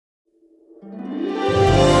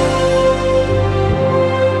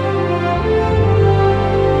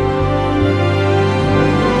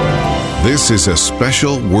This is a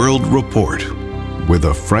special World Report with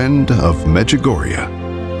a Friend of Medjugorje.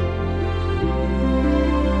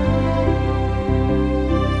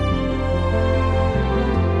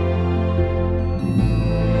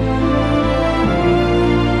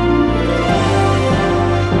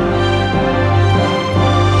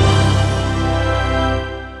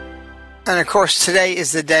 And of course, today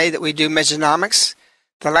is the day that we do Mejonomics.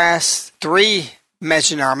 The last 3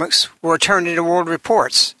 Mejonomics were turned into World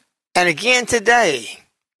Reports. And again today,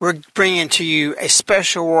 we're bringing to you a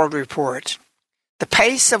special World Report. The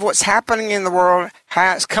pace of what's happening in the world,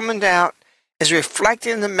 how it's coming out, is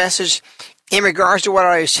reflecting the message in regards to what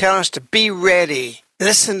I was telling us to be ready.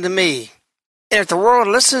 Listen to me. And if the world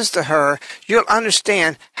listens to her, you'll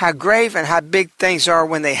understand how grave and how big things are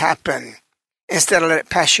when they happen, instead of let it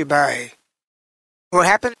pass you by. What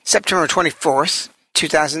happened September 24th,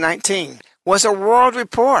 2019, was a world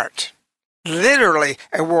report, literally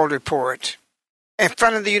a world report, in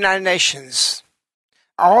front of the United Nations.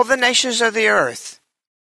 All the nations of the earth,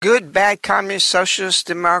 good, bad, communist, socialist,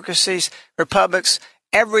 democracies, republics,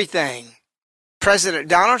 everything. President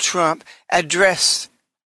Donald Trump addressed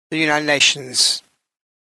the United Nations.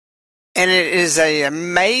 And it is an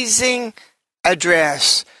amazing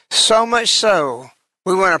address, so much so,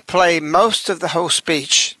 we want to play most of the whole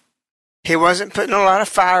speech. He wasn't putting a lot of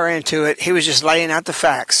fire into it. He was just laying out the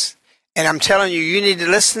facts. And I'm telling you, you need to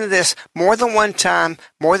listen to this more than one time,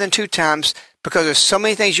 more than 2 times, because there's so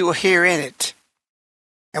many things you will hear in it.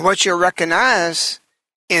 And what you'll recognize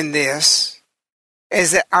in this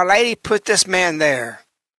is that Our Lady put this man there.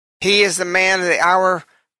 He is the man of the hour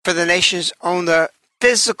for the nations on the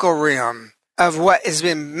physical realm of what has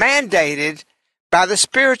been mandated by the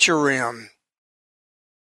spiritual realm.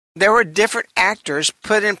 There were different actors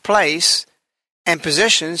put in place and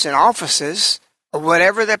positions and offices, or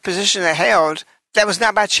whatever that position they held, that was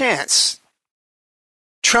not by chance.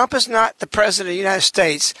 Trump is not the President of the United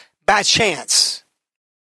States by chance.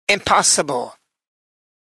 Impossible.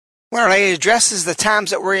 When Our Lady addresses the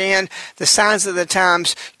times that we're in, the signs of the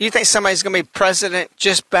times, you think somebody's going to be president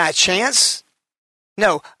just by chance?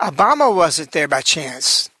 No, Obama wasn't there by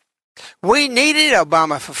chance. We needed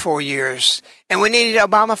Obama for 4 years, and we needed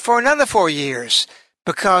Obama for another 4 years,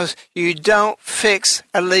 because you don't fix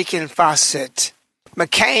a leaking faucet.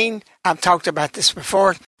 McCain, I've talked about this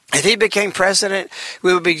before, if he became president,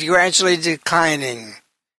 we would be gradually declining.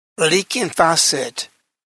 Leaking faucet.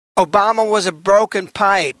 Obama was a broken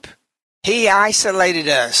pipe. He isolated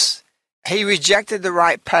us. He rejected the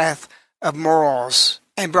right path of morals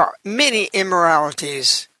and brought many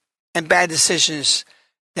immoralities and bad decisions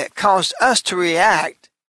that caused us to react,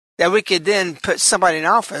 that we could then put somebody in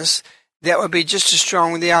office that would be just as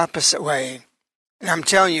strong in the opposite way. And I'm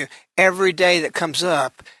telling you, every day that comes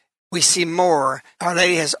up, we see more. Our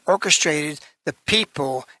Lady has orchestrated the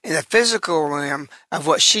people in the physical realm of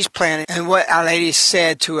what she's planning and what Our Lady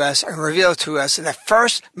said to us and revealed to us. In the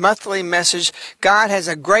first monthly message, God has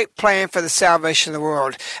a great plan for the salvation of the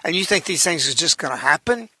world. And you think these things are just going to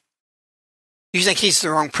happen? You think he's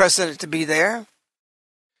the wrong president to be there?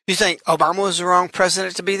 You think Obama was the wrong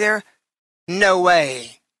president to be there? No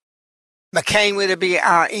way. McCain would be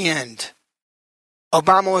our end.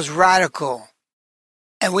 Obama was radical.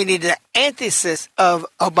 And we need the antithesis of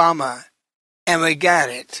Obama. And we got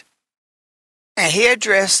it. And he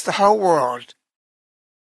addressed the whole world.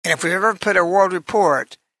 And if we ever put a world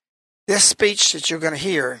report, this speech that you're going to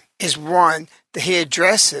hear is one that he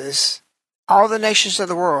addresses all the nations of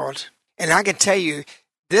the world. And I can tell you,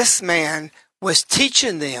 this man was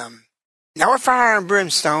teaching them, not with fire and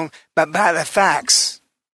brimstone, but by the facts.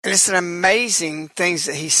 And it's an amazing things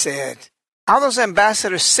that he said. All those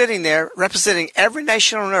ambassadors sitting there representing every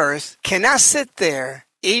nation on earth cannot sit there,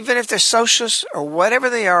 even if they're socialists or whatever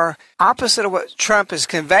they are, opposite of what Trump is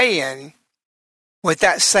conveying,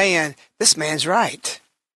 without saying, this man's right.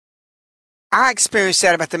 I experienced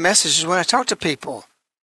that about the messages when I talk to people.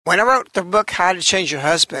 When I wrote the book, How to Change Your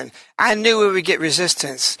Husband, I knew we would get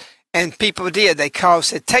resistance. And people did. They called,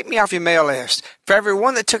 said, take me off your mail list. For every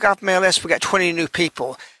one that took off the mail list, we got 20 new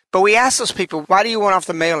people. But we asked those people, why do you want off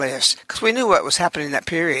the mail list? Because we knew what was happening in that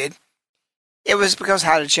period. It was because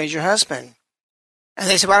How to Change Your Husband. And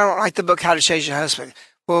they said, well, I don't like the book, How to Change Your Husband.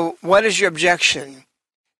 Well, what is your objection?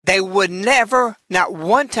 They would never, not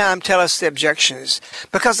one time, tell us the objections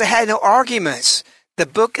because they had no arguments. The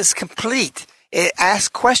book is complete. It asks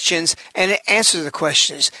questions and it answers the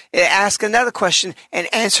questions. It asks another question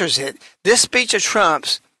and answers it. This speech of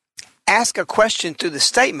Trump's asks a question through the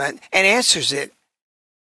statement and answers it.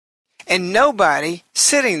 And nobody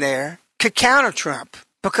sitting there could counter Trump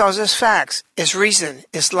because it's facts, it's reason,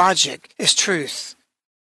 it's logic, it's truth.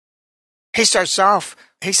 He starts off,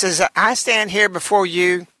 he says, I stand here before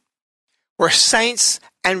you where saints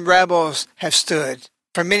and rebels have stood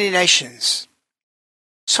for many nations.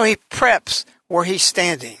 So he preps where he's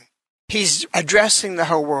standing. He's addressing the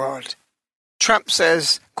whole world. Trump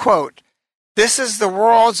says, quote, this is the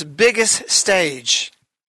world's biggest stage.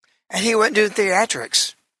 And he wouldn't do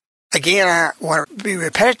theatrics. Again, I want to be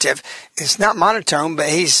repetitive. It's not monotone, but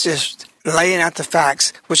he's just laying out the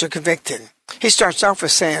facts, which are convicting. He starts off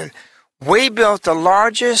with saying, we built the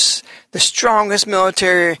largest, the strongest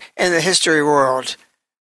military in the history of the world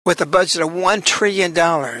with a budget of $1 trillion.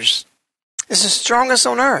 It's the strongest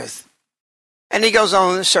on earth. And he goes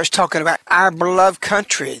on and starts talking about our beloved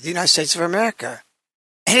country, the United States of America.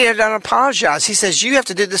 And he doesn't apologize. He says, you have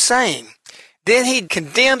to do the same. Then he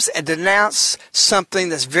condemns and denounces something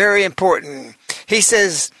that's very important. He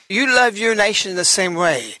says, you love your nation the same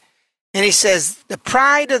way. And he says, the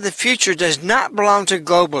pride of the future does not belong to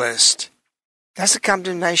globalists. That's a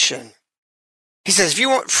condemnation. He says, if you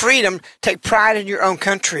want freedom, take pride in your own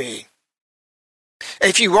country.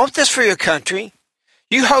 If you want this for your country,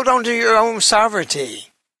 you hold on to your own sovereignty.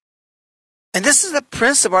 And this is the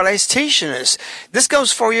principle that he's teaching us. This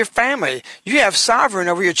goes for your family. You have sovereign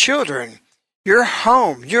over your children, your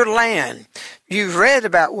home, your land. You've read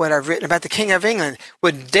about what I've written about the King of England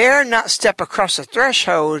would dare not step across the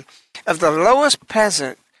threshold of the lowest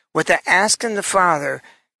peasant without asking the father,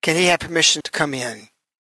 can he have permission to come in?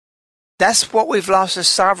 That's what we've lost as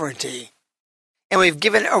sovereignty. And we've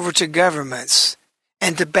given it over to governments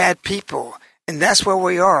and to bad people. And that's where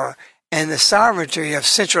we are. And the sovereignty of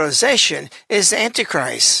centralization is the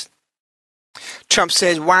Antichrist. Trump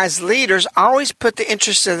said wise leaders always put the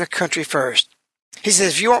interests of the country first. He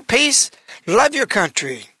says, if you want peace, love your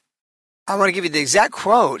country. I want to give you the exact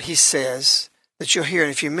quote he says that you'll hear in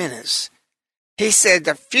a few minutes. He said,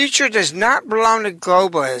 the future does not belong to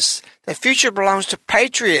globalists. The future belongs to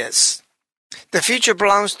patriots. The future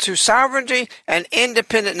belongs to sovereignty and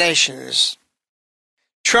independent nations.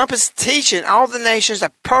 Trump is teaching all the nations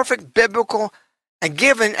a perfect biblical and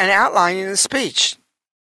giving an outline in the speech.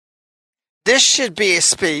 This should be a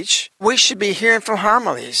speech we should be hearing from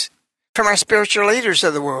homilies, from our spiritual leaders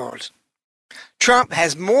of the world. Trump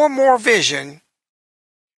has more and more vision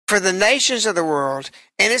for the nations of the world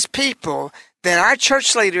and its people than our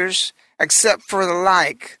church leaders, except for the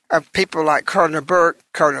like of people like Cardinal Burke,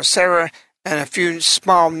 Cardinal Sarah, and a few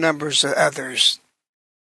small numbers of others.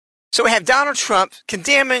 So we have Donald Trump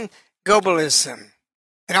condemning globalism.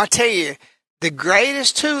 And I'll tell you, the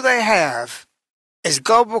greatest tool they have is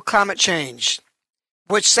global climate change,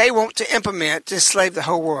 which they want to implement to enslave the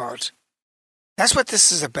whole world. That's what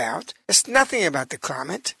this is about. It's nothing about the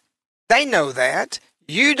climate. They know that.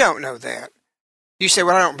 You don't know that. You say,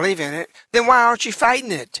 well, I don't believe in it. Then why aren't you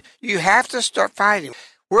fighting it? You have to start fighting.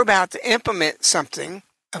 We're about to implement something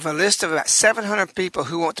of a list of about 700 people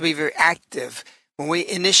who want to be very active when we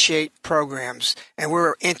initiate programs, and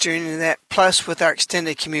we're entering into that, plus with our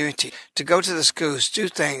extended community, to go to the schools, do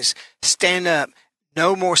things, stand up,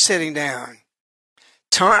 no more sitting down.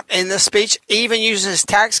 Trump, in the speech, even uses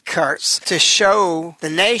tax cuts to show the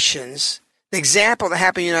nations the example that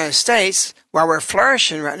happened in the United States while we're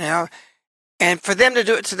flourishing right now, and for them to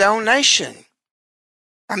do it to their own nation.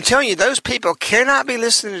 I'm telling you, those people cannot be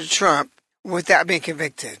listening to Trump without being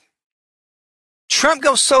convicted. Trump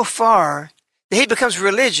goes so far that he becomes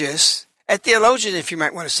religious, a theologian, if you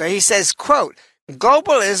might want to say. He says, quote,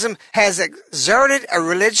 globalism has exerted a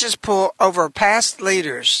religious pull over past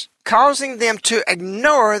leaders, causing them to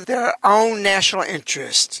ignore their own national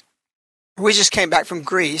interests. We just came back from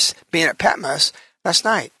Greece, being at Patmos last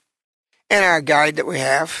night. And our guide that we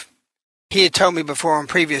have, he had told me before on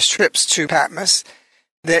previous trips to Patmos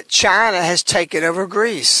that China has taken over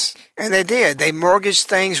Greece. And they did. They mortgaged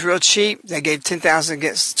things real cheap. They gave $10,000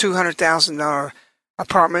 against $200,000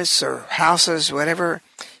 apartments or houses, whatever.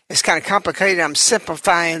 It's kind of complicated. I'm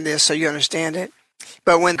simplifying this so you understand it.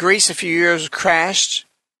 But when Greece a few years crashed,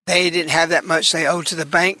 they didn't have that much they owed to the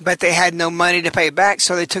bank, but they had no money to pay back,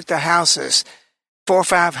 so they took their houses. 4 or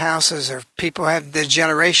 5 houses, or people have the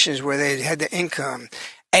generations where they had the income.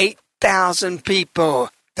 8,000 people,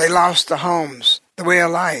 they lost the homes, the way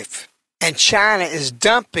of life. And China is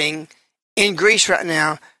dumping in Greece right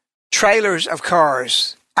now trailers of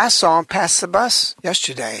cars. I saw them pass the bus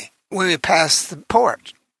yesterday when we passed the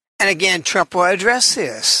port. And again, Trump will address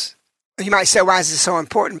this. You might say, why is this so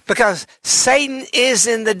important? Because Satan is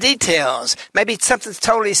in the details. Maybe it's something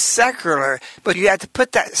totally secular, but you have to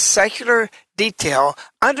put that secular detail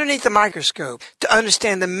underneath the microscope to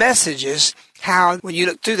understand the messages, how when you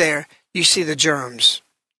look through there, you see the germs.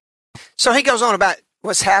 So he goes on about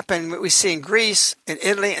what's happened, what we see in Greece and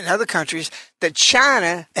Italy and other countries, that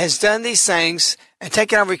China has done these things and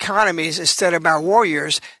taken over economies instead of our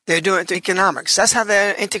warriors. They're doing it through economics. That's how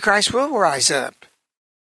the Antichrist will rise up.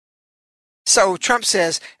 So Trump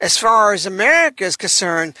says, as far as America is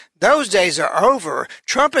concerned, those days are over.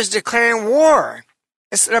 Trump is declaring war.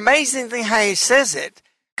 It's an amazing thing how he says it,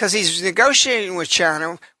 because he's negotiating with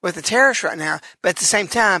China, with the terrorists right now, but at the same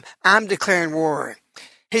time, I'm declaring war.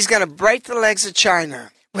 He's going to break the legs of China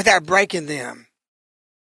without breaking them.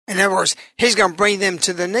 In other words, he's going to bring them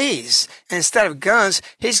to the knees. And instead of guns,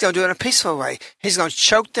 he's going to do it in a peaceful way. He's going to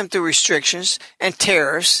choke them through restrictions and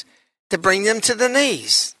tariffs to bring them to the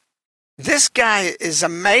knees. This guy is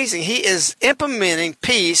amazing. He is implementing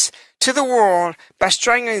peace to the world by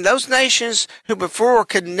strangling those nations who before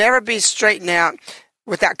could never be straightened out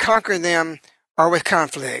without conquering them or with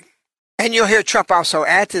conflict. And you'll hear Trump also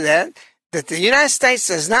add to that the United States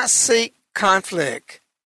does not seek conflict.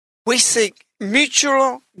 We seek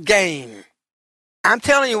mutual gain. I'm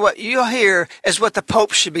telling you, what you'll hear is what the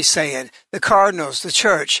Pope should be saying, the cardinals, the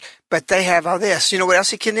church, but they have all this. You know what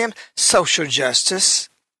else he condemned? Social justice.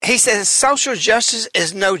 He says social justice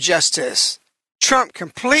is no justice. Trump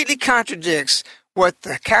completely contradicts what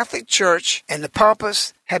the Catholic Church and the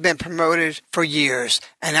pulpits have been promoted for years.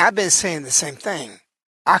 And I've been saying the same thing.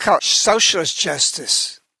 I call it socialist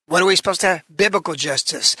justice. What are we supposed to have? Biblical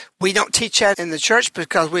justice. We don't teach that in the church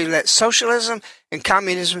because we let socialism and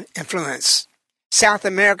communism influence. South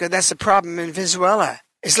America, that's the problem in Venezuela.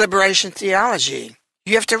 It's liberation theology.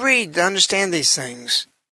 You have to read to understand these things.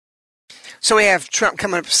 So we have Trump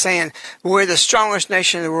coming up saying, we're the strongest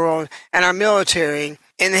nation in the world and our military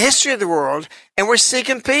in the history of the world, and we're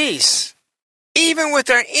seeking peace. Even with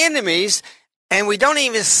our enemies, and we don't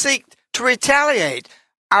even seek to retaliate.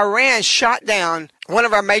 Iran shot down one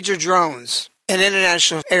of our major drones in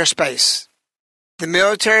international airspace. The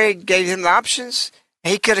military gave him the options.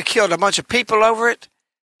 He could have killed a bunch of people over it.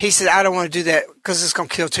 He said, I don't want to do that because it's going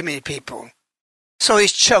to kill too many people. So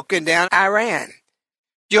he's choking down Iran.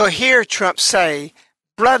 You'll hear Trump say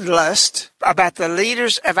bloodlust about the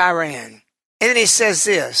leaders of Iran. And then he says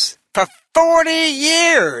this, for 40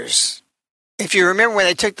 years, if you remember when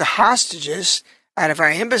they took the hostages out of our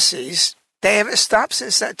embassies, they haven't stopped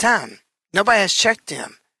since that time. Nobody has checked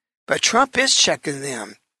them. But Trump is checking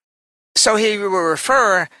them. So he will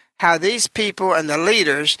refer how these people and the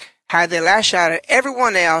leaders, how they lash out at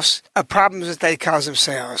everyone else of problems that they cause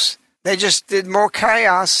themselves. They just did more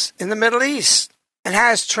chaos in the Middle East. And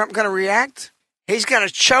how is Trump going to react? He's going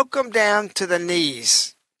to choke them down to the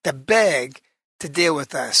knees, to beg to deal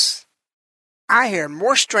with us. I hear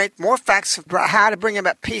more strength, more facts about how to bring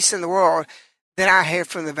about peace in the world than I hear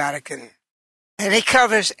from the Vatican. And he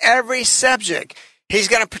covers every subject. He's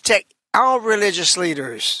going to protect all religious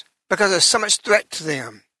leaders because there's so much threat to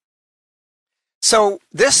them. So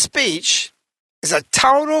this speech is a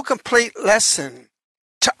total, complete lesson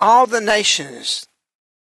to all the nations.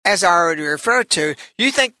 As I already referred to,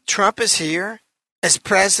 you think Trump is here as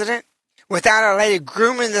president without Our Lady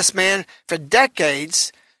grooming this man for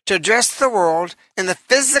decades to address the world in the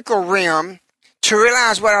physical realm to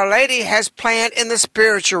realize what Our Lady has planned in the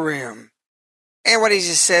spiritual realm. And what he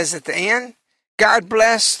says at the end, God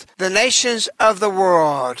bless the nations of the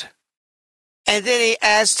world. And then he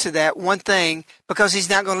adds to that one thing because he's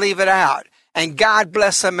not going to leave it out. And God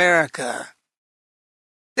bless America.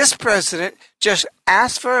 This president just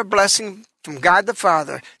asked for a blessing from God the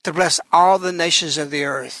Father to bless all the nations of the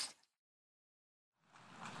earth.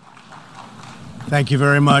 Thank you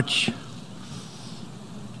very much.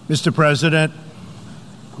 Mr. President,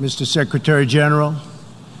 Mr. Secretary General,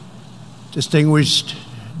 distinguished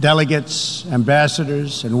delegates,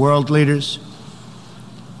 ambassadors, and world leaders,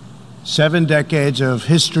 7 decades of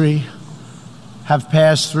history have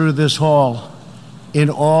passed through this hall in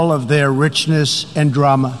all of their richness and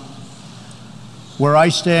drama. Where I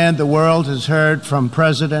stand, the world has heard from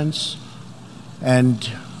presidents and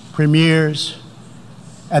premiers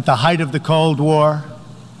at the height of the Cold War.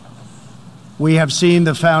 We have seen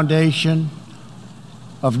the foundation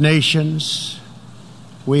of nations.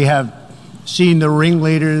 We have seen the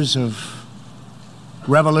ringleaders of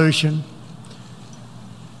revolution.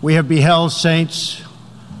 We have beheld saints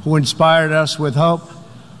who inspired us with hope,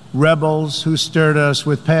 rebels who stirred us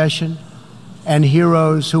with passion, and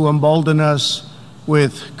heroes who emboldened us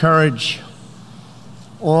with courage,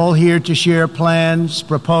 all here to share plans,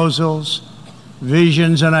 proposals,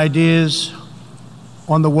 visions, and ideas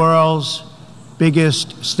on the world's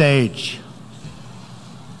biggest stage.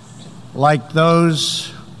 Like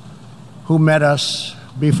those who met us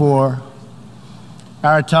before,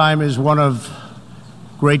 our time is one of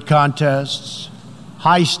great contests,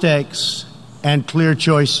 high stakes, and clear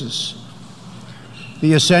choices.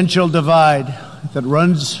 The essential divide that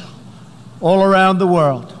runs all around the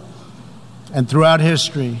world and throughout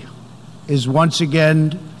history is once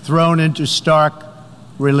again thrown into stark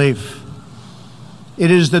relief. It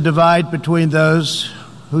is the divide between those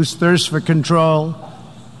whose thirst for control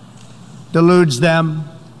deludes them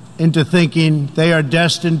into thinking they are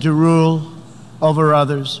destined to rule over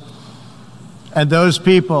others, and those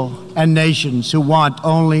people and nations who want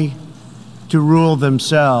only to rule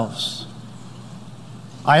themselves.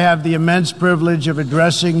 I have the immense privilege of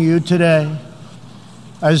addressing you today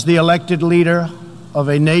as the elected leader of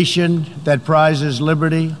a nation that prizes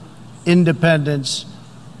liberty, independence,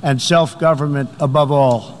 and self-government above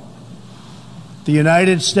all. The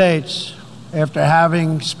United States, after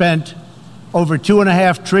having spent over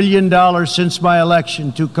 $2.5 trillion since my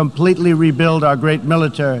election to completely rebuild our great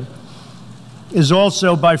military, is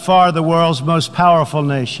also by far the world's most powerful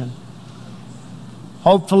nation.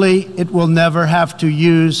 Hopefully, it will never have to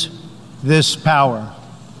use this power.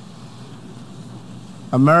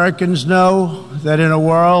 Americans know that in a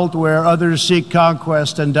world where others seek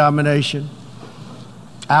conquest and domination,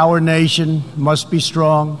 our nation must be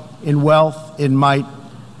strong in wealth, in might,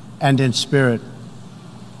 and in spirit.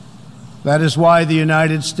 That is why the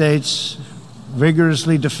United States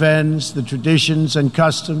vigorously defends the traditions and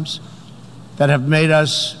customs that have made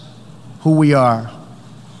us who we are.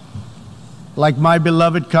 Like my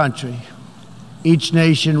beloved country, each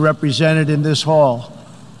nation represented in this hall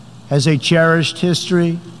has a cherished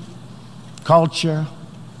history, culture,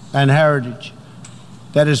 and heritage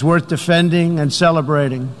that is worth defending and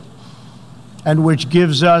celebrating, and which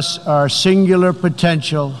gives us our singular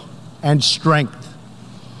potential and strength.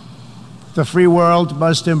 The free world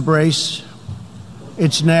must embrace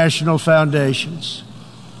its national foundations.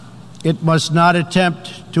 It must not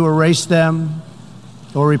attempt to erase them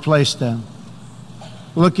or replace them.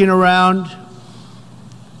 Looking around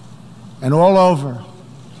and all over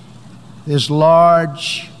this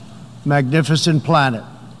large, magnificent planet,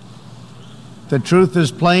 the truth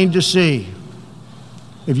is plain to see.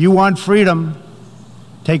 If you want freedom,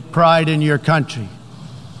 take pride in your country.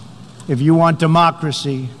 If you want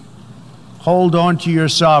democracy, hold on to your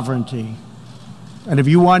sovereignty. And if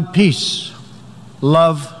you want peace,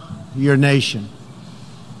 love your nation.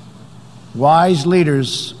 Wise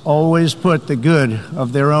leaders always put the good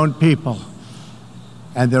of their own people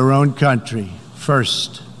and their own country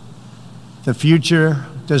first. The future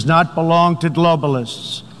does not belong to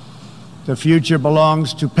globalists. The future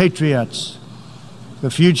belongs to patriots. The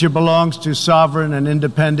future belongs to sovereign and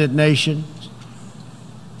independent nations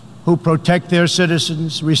who protect their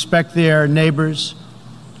citizens, respect their neighbors,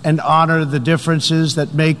 and honor the differences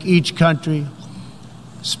that make each country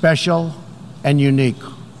special and unique.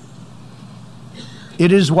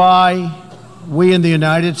 It is why we in the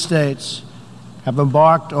United States have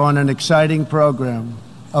embarked on an exciting program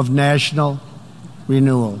of national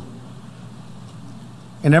renewal.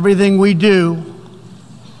 In everything we do,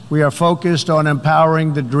 we are focused on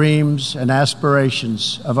empowering the dreams and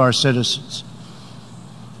aspirations of our citizens.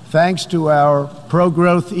 Thanks to our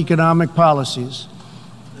pro-growth economic policies,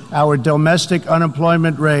 our domestic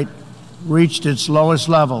unemployment rate reached its lowest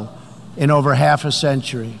level in over half a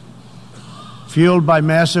century. Fueled by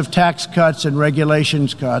massive tax cuts and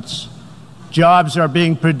regulations cuts, jobs are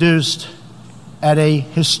being produced at a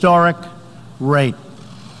historic rate.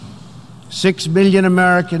 6 million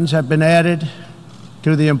Americans have been added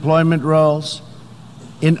to the employment rolls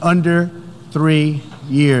in under 3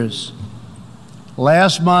 years.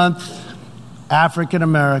 Last month, African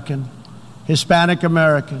American, Hispanic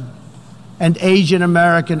American, and Asian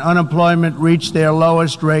American unemployment reached their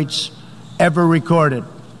lowest rates ever recorded.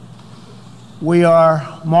 We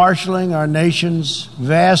are marshaling our nation's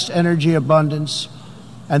vast energy abundance,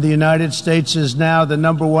 and the United States is now the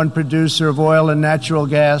 #1 producer of oil and natural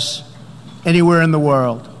gas anywhere in the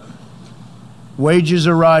world. Wages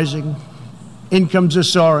are rising, incomes are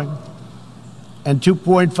soaring, and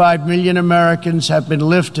 2.5 million Americans have been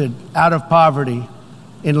lifted out of poverty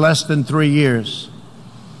in less than 3 years.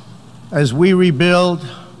 As we rebuild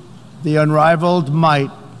the unrivaled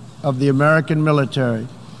might of the American military,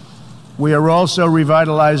 we are also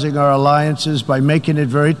revitalizing our alliances by making it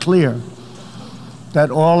very clear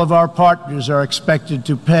that all of our partners are expected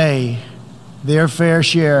to pay their fair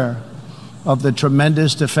share of the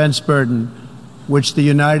tremendous defense burden which the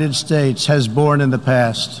United States has borne in the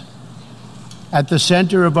past. At the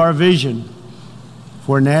center of our vision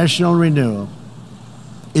for national renewal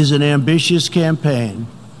is an ambitious campaign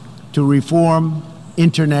to reform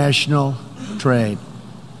international trade.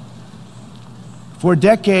 For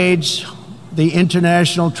decades, the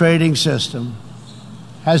international trading system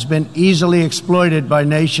has been easily exploited by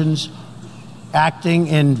nations acting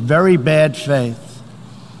in very bad faith.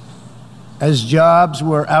 As jobs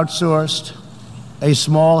were outsourced, a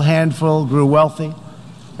small handful grew wealthy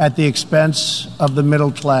at the expense of the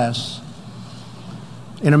middle class.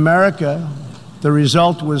 In America, the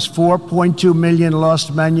result was 4.2 million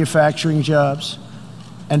lost manufacturing jobs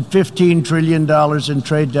and $15 trillion in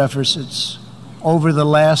trade deficits over the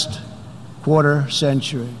last quarter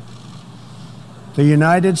century. The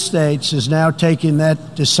United States is now taking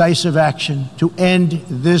that decisive action to end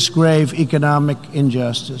this grave economic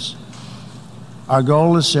injustice. Our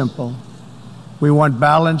goal is simple. We want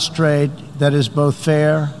balanced trade that is both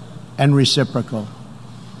fair and reciprocal.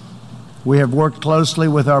 We have worked closely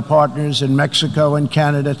with our partners in Mexico and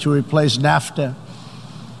Canada to replace NAFTA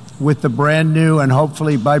with the brand new and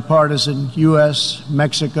hopefully bipartisan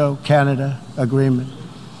U.S.-Mexico-Canada agreement.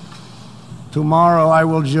 Tomorrow, I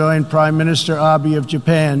will join Prime Minister Abe of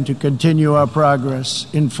Japan to continue our progress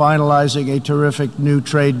in finalizing a terrific new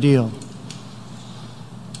trade deal.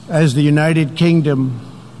 As the United Kingdom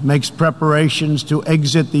makes preparations to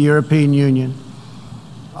exit the European Union,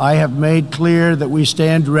 I have made clear that we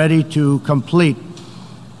stand ready to complete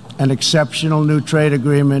an exceptional new trade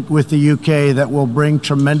agreement with the UK that will bring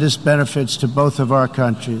tremendous benefits to both of our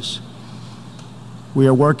countries. We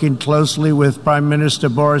are working closely with Prime Minister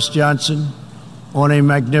Boris Johnson on a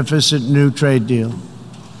magnificent new trade deal.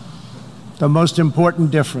 The most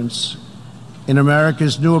important difference in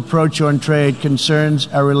America's new approach on trade concerns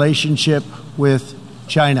our relationship with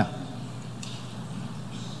China.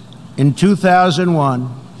 In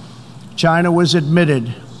 2001, China was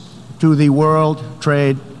admitted to the World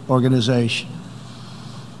Trade Organization.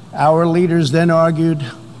 Our leaders then argued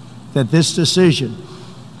that this decision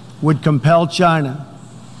would compel China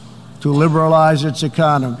to liberalize its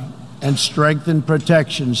economy and strengthen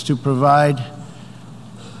protections to provide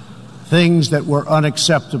things that were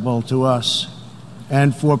unacceptable to us,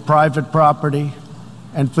 and for private property,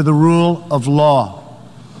 and for the rule of law.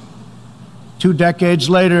 2 decades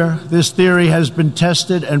later, this theory has been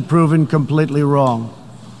tested and proven completely wrong.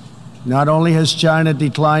 Not only has China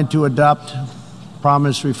declined to adopt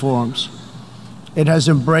promised reforms, it has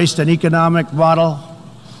embraced an economic model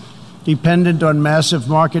dependent on massive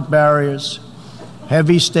market barriers,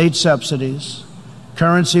 heavy state subsidies,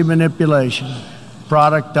 currency manipulation,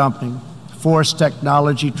 product dumping, forced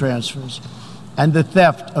technology transfers, and the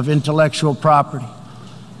theft of intellectual property,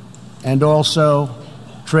 and also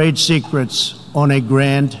trade secrets on a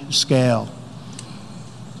grand scale.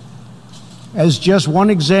 As just one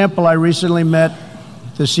example, I recently met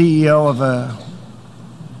the CEO of a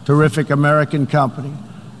terrific American company,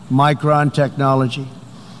 Micron Technology,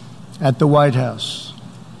 at the White House.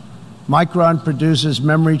 Micron produces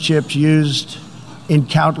memory chips used in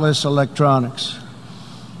countless electronics.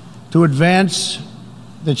 To advance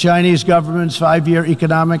the Chinese government's 5-year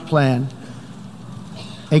economic plan,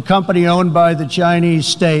 a company owned by the Chinese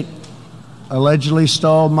state allegedly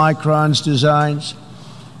stole Micron's designs,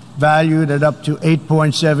 valued at up to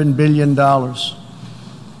 $8.7 billion.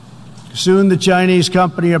 Soon, the Chinese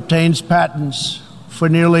company obtains patents for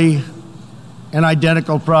nearly an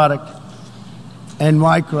identical product, and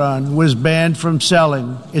Micron was banned from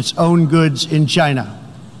selling its own goods in China.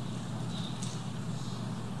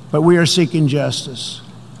 But we are seeking justice.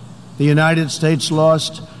 The United States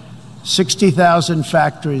lost 60,000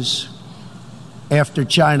 factories after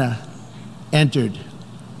China entered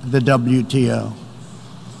the WTO.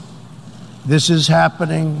 This is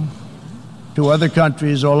happening to other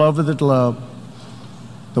countries all over the globe.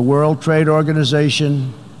 The World Trade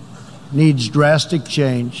Organization needs drastic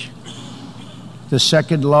change. The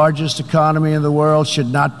second largest economy in the world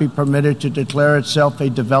should not be permitted to declare itself a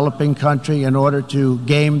developing country in order to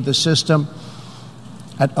game the system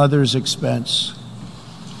at others' expense.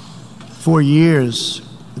 For years,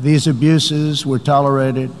 these abuses were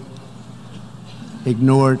tolerated,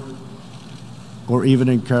 ignored, or even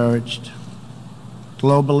encouraged.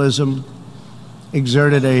 Globalism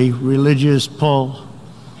exerted a religious pull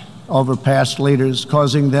over past leaders,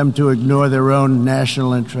 causing them to ignore their own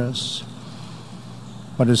national interests.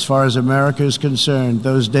 But as far as America is concerned,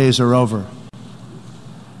 those days are over.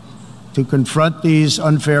 To confront these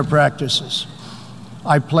unfair practices,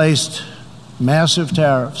 I placed massive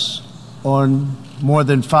tariffs on more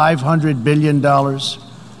than $500 billion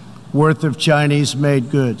worth of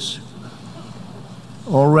Chinese-made goods.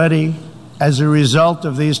 Already, as a result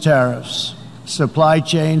of these tariffs, supply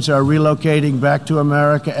chains are relocating back to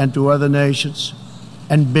America and to other nations,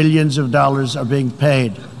 and billions of dollars are being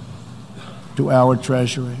paid to our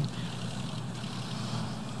Treasury.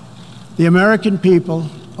 The American people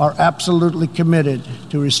are absolutely committed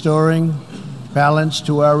to restoring balance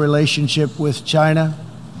to our relationship with China.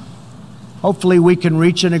 Hopefully, we can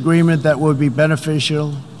reach an agreement that will be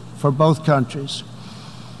beneficial for both countries.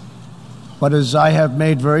 But as I have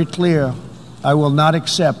made very clear, I will not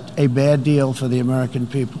accept a bad deal for the American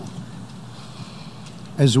people.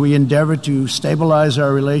 As we endeavor to stabilize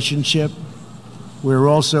our relationship, we're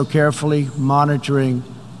also carefully monitoring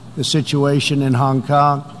the situation in Hong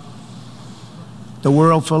Kong. The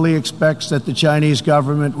world fully expects that the Chinese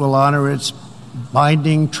government will honor its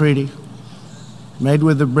binding treaty made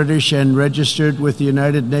with the British and registered with the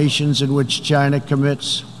United Nations, in which China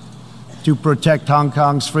commits to protect Hong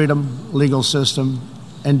Kong's freedom, legal system,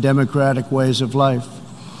 and democratic ways of life.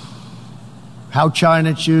 How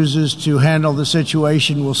China chooses to handle the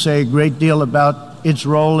situation will say a great deal about its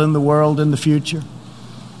role in the world in the future.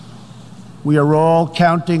 We are all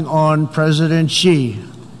counting on President Xi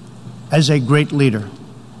as a great leader.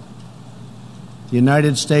 The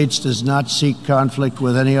United States does not seek conflict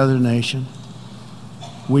with any other nation.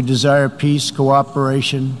 We desire peace,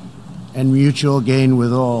 cooperation, and mutual gain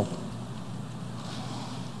with all.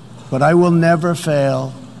 But I will never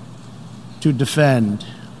fail to defend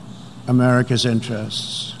America's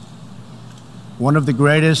interests. One of the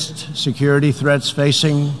greatest security threats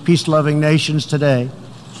facing peace-loving nations today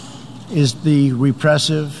is the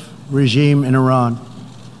repressive regime in Iran.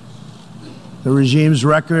 The regime's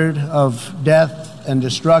record of death and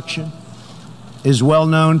destruction is well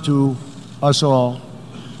known to us all.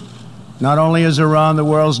 Not only is Iran the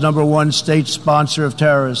world's #1 state sponsor of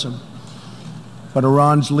terrorism, but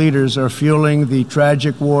Iran's leaders are fueling the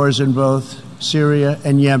tragic wars in both Syria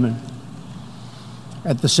and Yemen.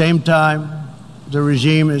 At the same time, the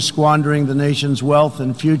regime is squandering the nation's wealth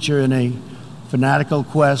and future in a fanatical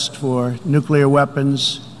quest for nuclear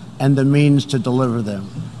weapons and the means to deliver them.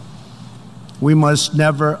 We must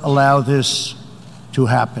never allow this to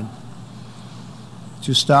happen.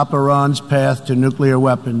 To stop Iran's path to nuclear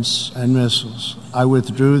weapons and missiles, I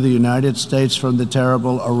withdrew the United States from the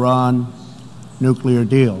terrible Iran nuclear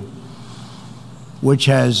deal, which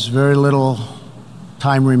has very little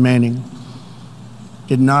time remaining,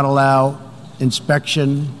 did not allow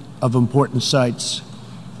inspection of important sites,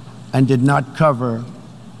 and did not cover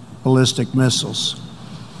ballistic missiles.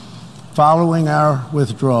 Following our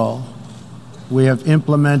withdrawal, we have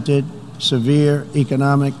implemented severe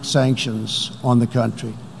economic sanctions on the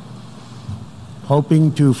country.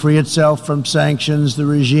 Hoping to free itself from sanctions, the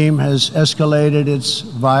regime has escalated its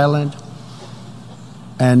violent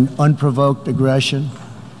and unprovoked aggression.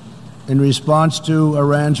 In response to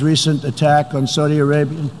Iran's recent attack on Saudi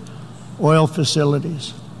Arabian oil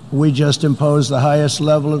facilities, we just imposed the highest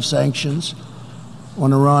level of sanctions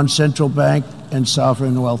on Iran's central bank and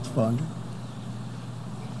sovereign wealth fund.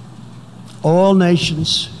 All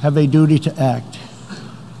nations have a duty to act.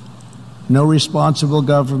 No responsible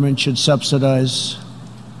government should subsidize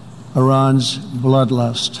Iran's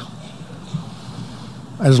bloodlust.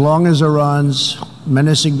 As long as Iran's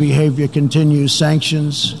menacing behavior continues,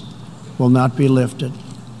 sanctions will not be lifted.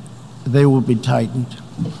 They will be tightened.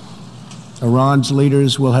 Iran's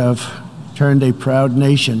leaders will have turned a proud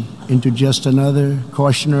nation into just another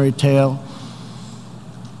cautionary tale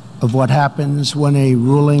of what happens when a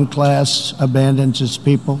ruling class abandons its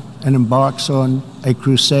people and embarks on a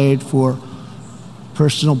crusade for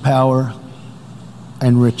personal power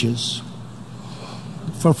and riches.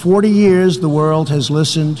 For 40 years, the world has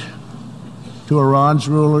listened to Iran's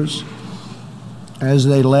rulers as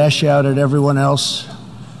they lash out at everyone else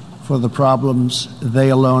for the problems they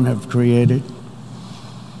alone have created.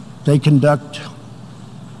 They conduct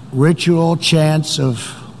ritual chants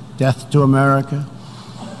of death to America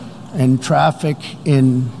and traffic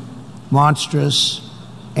in monstrous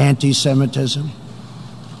anti-Semitism.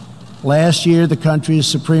 Last year, the country's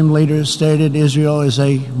supreme leader stated Israel is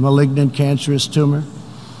a malignant, cancerous tumor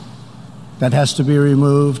that has to be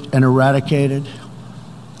removed and eradicated.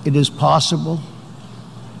 It is possible,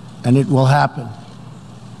 and it will happen.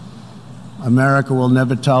 America will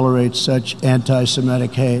never tolerate such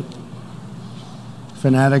anti-Semitic hate.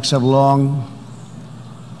 Fanatics have long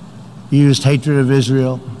used hatred of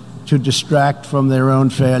Israel to distract from their own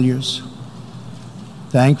failures.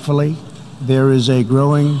 Thankfully, there is a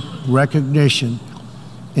growing recognition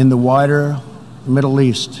in the wider Middle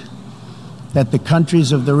East that the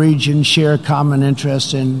countries of the region share common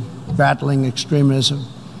interests in battling extremism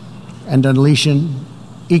and unleashing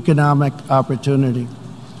economic opportunity.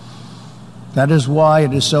 That is why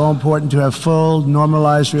it is so important to have full,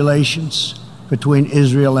 normalized relations between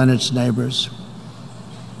Israel and its neighbors.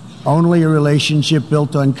 Only a relationship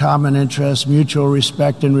built on common interests, mutual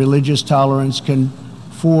respect, and religious tolerance can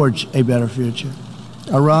forge a better future.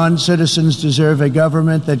 Iran citizens deserve a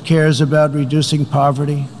government that cares about reducing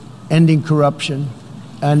poverty, ending corruption,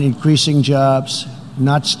 and increasing jobs,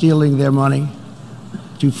 not stealing their money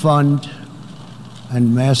to fund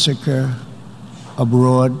and massacre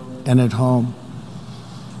abroad and at home.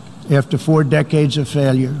 After 4 decades of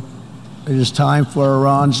failure, it is time for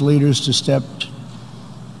Iran's leaders to step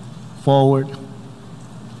forward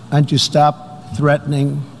and to stop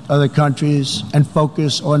threatening other countries and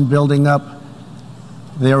focus on building up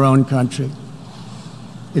their own country.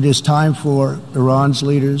 It is time for Iran's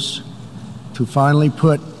leaders to finally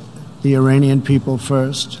put the Iranian people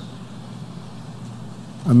first.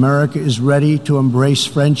 America is ready to embrace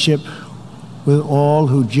friendship with all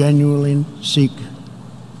who genuinely seek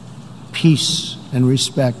peace and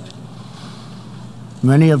respect.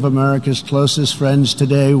 Many of America's closest friends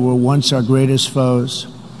today were once our greatest foes.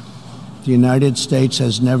 The United States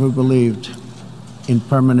has never believed in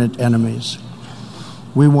permanent enemies.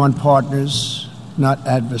 We want partners, not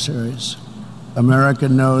adversaries. America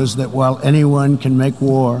knows that while anyone can make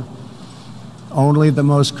war, only the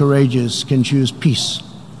most courageous can choose peace.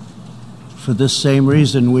 For this same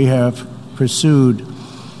reason, we have pursued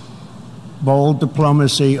bold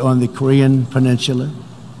diplomacy on the Korean Peninsula.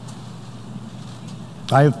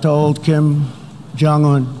 I have told Kim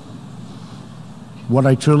Jong-un what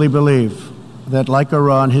I truly believe, that like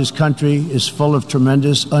Iran, his country is full of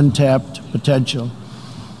tremendous untapped potential,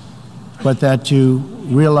 but that to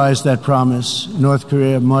realize that promise, North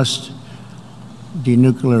Korea must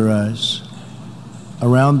denuclearize.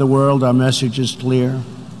 Around the world, our message is clear.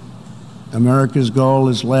 America's goal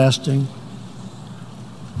is lasting.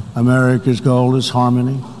 America's goal is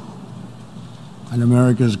harmony. And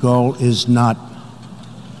America's goal is not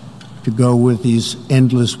to go with these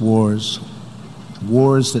endless wars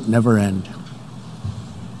that never end.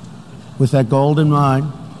 With that goal in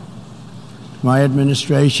mind, my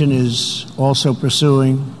administration is also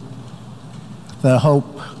pursuing the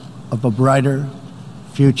hope of a brighter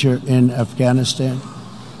future in Afghanistan.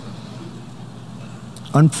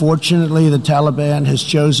 Unfortunately, the Taliban has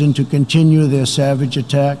chosen to continue their savage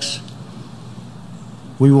attacks.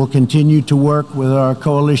 We will continue to work with our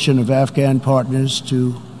coalition of Afghan partners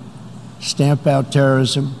to stamp out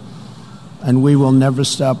terrorism, and we will never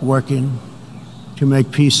stop working to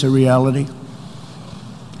make peace a reality.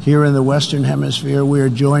 Here in the Western Hemisphere, we are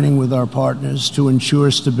joining with our partners to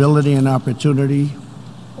ensure stability and opportunity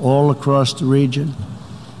all across the region.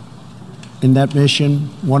 In that mission,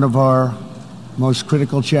 one of our most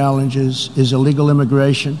critical challenges is illegal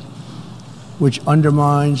immigration, which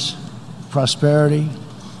undermines prosperity,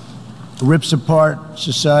 rips apart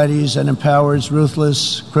societies, and empowers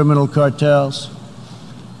ruthless criminal cartels.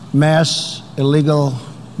 Mass illegal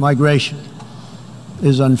migration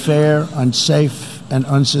is unfair, unsafe, and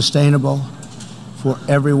unsustainable for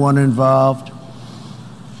everyone involved.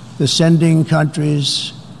 The sending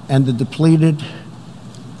countries and the depleted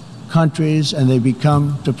countries, and they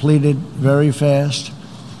become depleted very fast,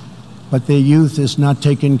 but their youth is not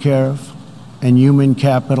taken care of, and human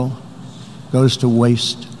capital goes to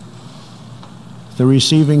waste. The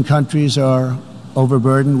receiving countries are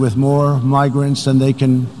overburdened with more migrants than they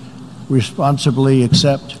can responsibly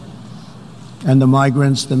accept, and the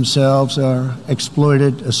migrants themselves are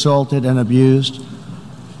exploited, assaulted, and abused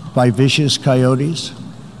by vicious coyotes.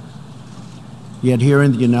 Yet here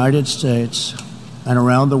in the United States and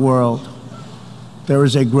around the world, there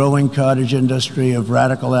is a growing cottage industry of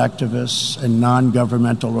radical activists and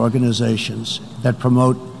non-governmental organizations that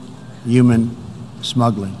promote human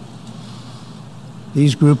smuggling.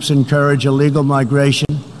 These groups encourage illegal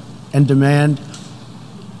migration and demand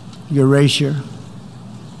erasure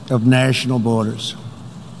of national borders.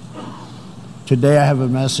 Today I have a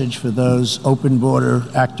message for those open border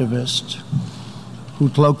activists who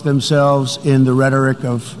cloak themselves in the rhetoric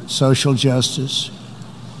of social justice.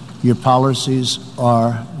 Your policies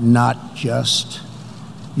are not just.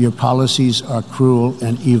 Your policies are cruel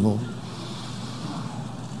and evil.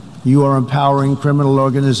 You are empowering criminal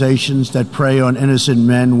organizations that prey on innocent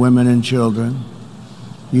men, women, and children.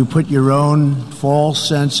 You put your own false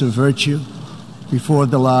sense of virtue before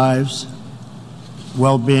the lives,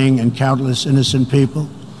 well-being, and countless innocent people.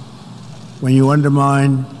 When you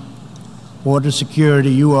undermine border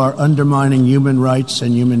security, you are undermining human rights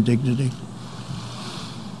and human dignity.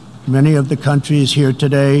 Many of the countries here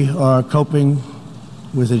today are coping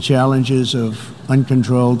with the challenges of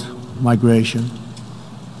uncontrolled migration.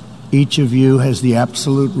 Each of you has the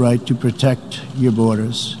absolute right to protect your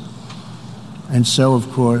borders. And so, of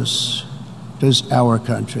course, does our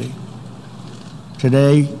country.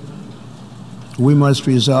 Today, we must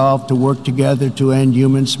resolve to work together to end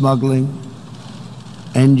human smuggling,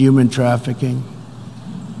 end human trafficking,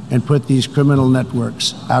 and put these criminal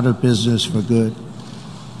networks out of business for good.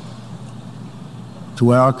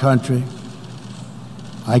 To our country,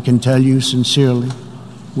 I can tell you sincerely,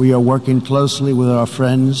 we are working closely with our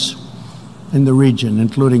friends in the region,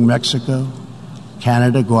 including Mexico,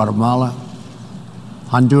 Canada, Guatemala,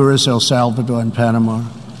 Honduras, El Salvador, and Panama,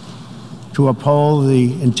 to uphold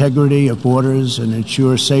the integrity of borders and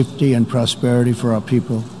ensure safety and prosperity for our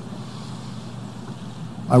people.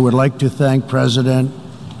 I would like to thank President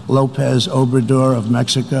Lopez Obrador of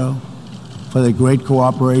Mexico for the great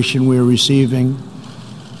cooperation we are receiving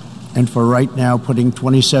and for right now putting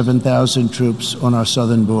 27,000 troops on our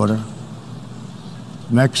southern border.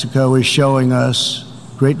 Mexico is showing us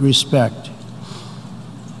great respect,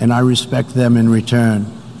 and I respect them in return.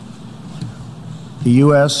 The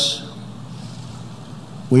U.S.,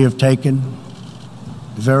 we have taken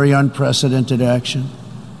very unprecedented action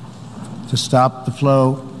to stop the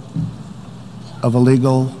flow of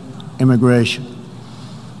illegal immigration.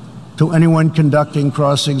 To anyone conducting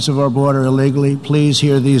crossings of our border illegally, please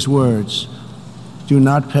hear these words. Do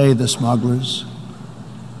not pay the smugglers.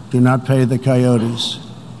 Do not pay the coyotes.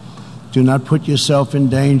 Do not put yourself in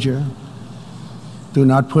danger. Do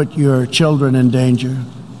not put your children in danger,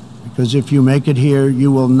 because if you make it here,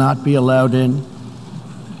 you will not be allowed in.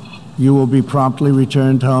 You will be promptly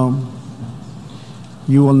returned home.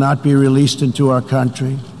 You will not be released into our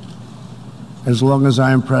country. As long as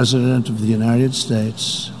I am President of the United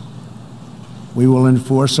States, we will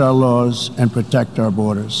enforce our laws and protect our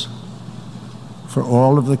borders. For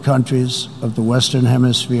all of the countries of the Western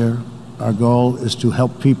Hemisphere, our goal is to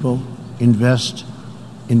help people invest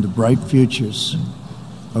in the bright futures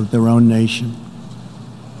of their own nation.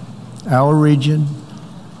 Our region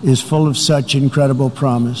is full of such incredible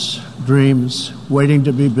promise, dreams waiting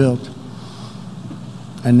to be built,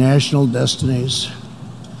 and national destinies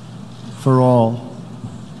for all.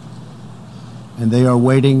 And they are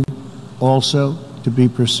waiting also to be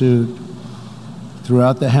pursued.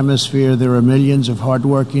 Throughout the hemisphere, there are millions of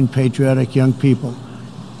hardworking, patriotic young people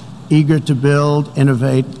eager to build,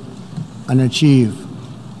 innovate, and achieve.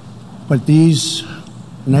 But these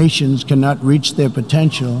nations cannot reach their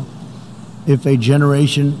potential if a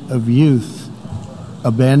generation of youth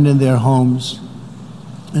abandon their homes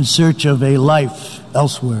in search of a life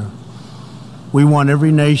elsewhere. We want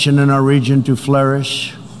every nation in our region to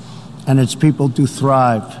flourish and its people to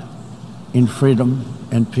thrive in freedom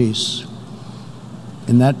and peace.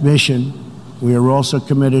 In that mission, we are also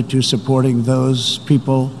committed to supporting those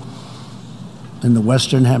people in the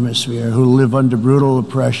Western Hemisphere who live under brutal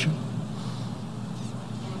oppression,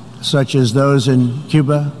 such as those in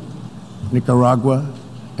Cuba, Nicaragua,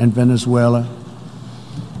 and Venezuela.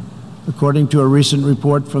 According to a recent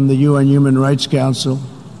report from the UN Human Rights Council,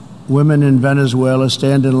 women in Venezuela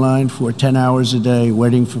stand in line for 10 hours a day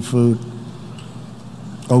waiting for food.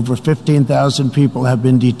 Over 15,000 people have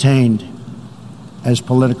been detained as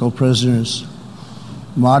political prisoners.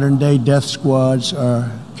 Modern-day death squads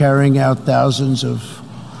are carrying out thousands of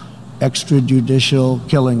extrajudicial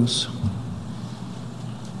killings.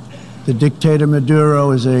 The dictator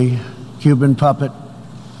Maduro is a Cuban puppet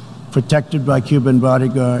protected by Cuban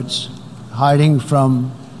bodyguards, hiding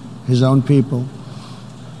from his own people,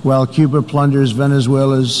 while Cuba plunders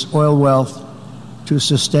Venezuela's oil wealth to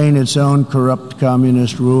sustain its own corrupt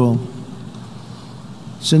communist rule.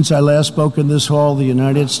 Since I last spoke in this hall, the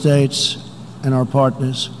United States and our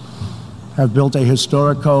partners have built a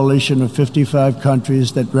historic coalition of 55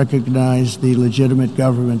 countries that recognize the legitimate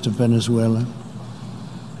government of Venezuela.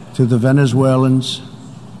 To the Venezuelans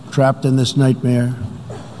trapped in this nightmare,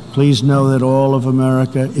 please know that all of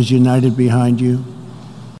America is united behind you.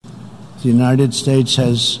 The United States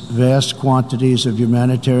has vast quantities of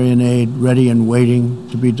humanitarian aid ready and waiting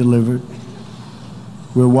to be delivered.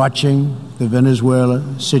 We're watching the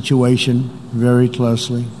Venezuela situation very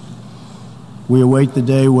closely. We await the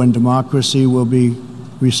day when democracy will be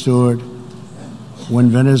restored, when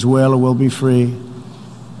Venezuela will be free,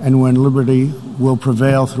 and when liberty will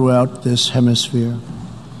prevail throughout this hemisphere.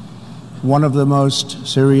 One of the most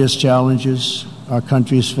serious challenges our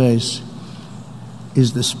countries face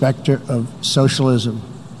is the specter of socialism.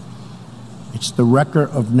 It's the wrecker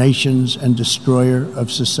of nations and destroyer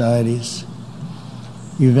of societies.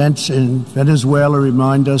 Events in Venezuela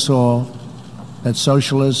remind us all that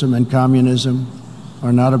socialism and communism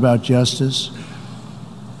are not about justice.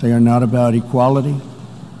 They are not about equality.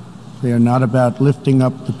 They are not about lifting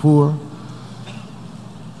up the poor.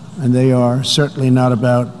 And they are certainly not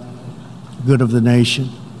about good of the nation.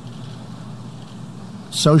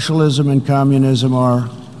 Socialism and communism are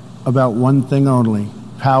about one thing only: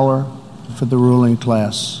 power for the ruling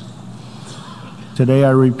class. Today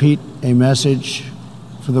I repeat a message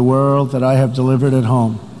for the world that I have delivered at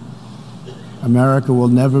home. America will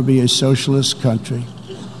never be a socialist country.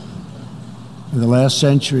 In the last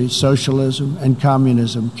century, socialism and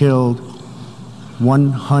communism killed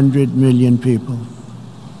 100 million people.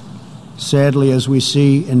 Sadly, as we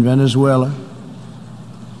see in Venezuela,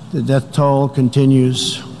 the death toll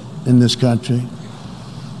continues in this country.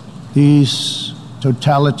 These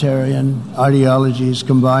totalitarian ideologies,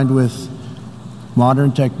 combined with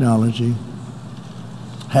modern technology,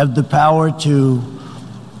 have the power to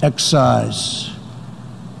excise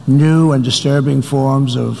new and disturbing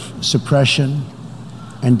forms of suppression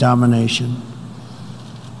and domination.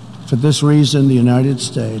 For this reason, the United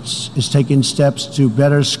States is taking steps to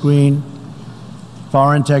better screen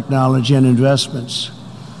foreign technology and investments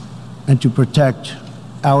and to protect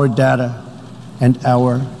our data and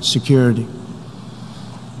our security.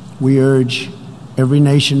 We urge every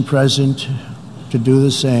nation present to do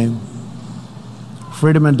the same.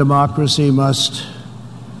 Freedom and democracy must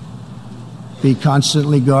be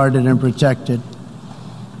constantly guarded and protected,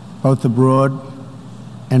 both abroad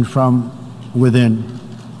and from within.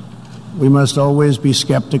 We must always be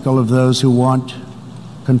skeptical of those who want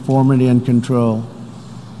conformity and control.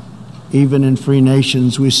 Even in free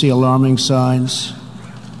nations, we see alarming signs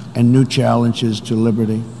and new challenges to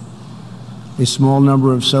liberty. A small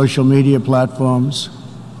number of social media platforms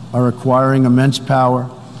are acquiring immense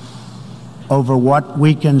power over what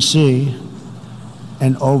we can see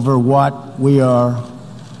and over what we are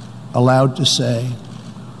allowed to say.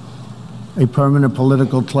 A permanent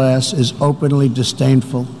political class is openly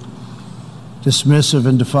disdainful, dismissive,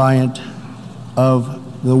 and defiant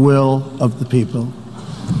of the will of the people.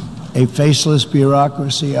 A faceless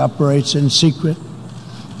bureaucracy operates in secret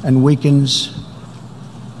and weakens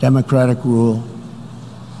democratic rule.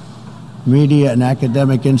 Media and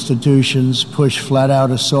academic institutions push flat-out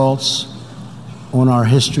assaults on our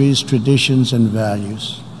histories, traditions, and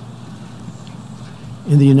values.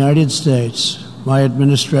 In the United States, my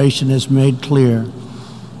administration has made clear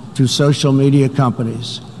to social media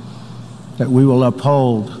companies that we will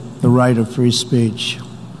uphold the right of free speech.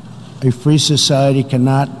 A free society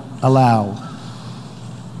cannot allow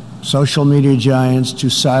social media giants to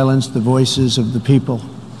silence the voices of the people,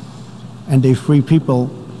 and a free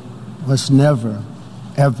people must never,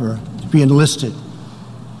 ever be enlisted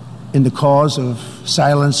in the cause of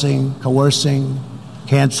silencing, coercing,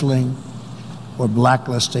 canceling, or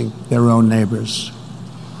blacklisting their own neighbors.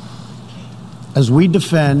 As we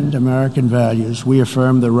defend American values, we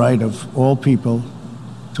affirm the right of all people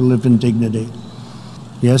to live in dignity.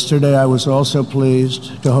 Yesterday, I was also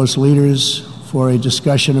pleased to host leaders for a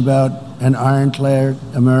discussion about an ironclad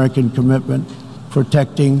American commitment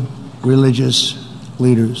protecting religious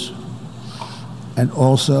leaders and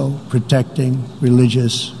also protecting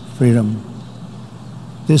religious freedom.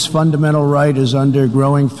 This fundamental right is under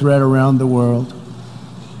growing threat around the world.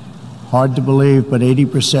 Hard to believe, but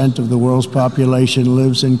 80% of the world's population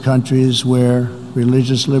lives in countries where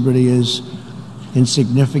religious liberty is in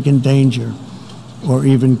significant danger or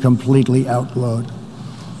even completely outlawed.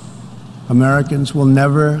 Americans will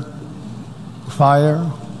never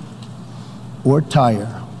fire or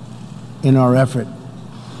tire in our effort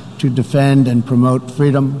to defend and promote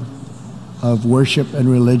freedom of worship and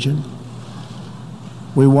religion.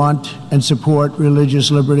 We want and support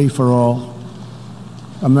religious liberty for all.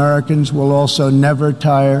 Americans will also never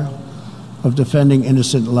tire of defending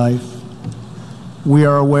innocent life. We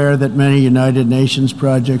are aware that many United Nations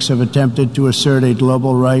projects have attempted to assert a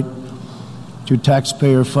global right to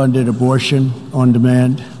taxpayer-funded abortion on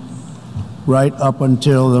demand, right up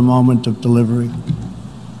until the moment of delivery.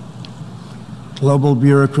 Global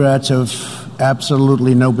bureaucrats have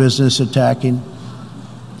absolutely no business attacking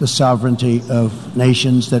the sovereignty of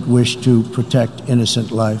nations that wish to protect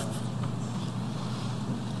innocent life.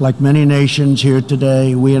 Like many nations here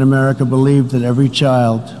today, we in America believe that every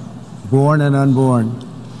child, born and unborn,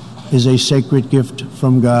 is a sacred gift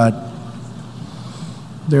from God.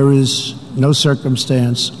 There is no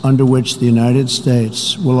circumstance under which the United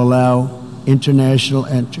States will allow international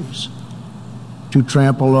entries to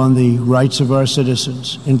trample on the rights of our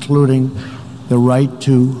citizens, including the right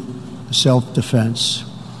to self-defense.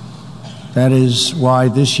 That is why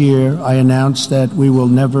this year I announced that we will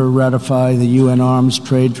never ratify the UN Arms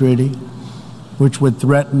Trade Treaty, which would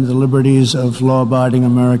threaten the liberties of law-abiding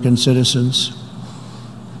American citizens.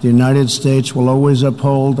 The United States will always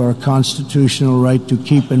uphold our constitutional right to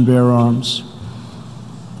keep and bear arms.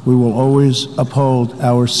 We will always uphold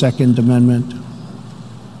our Second Amendment.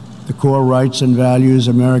 The core rights and values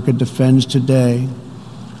America defends today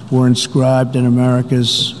were inscribed in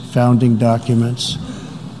America's founding documents.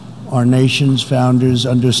 Our nation's founders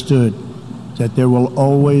understood that there will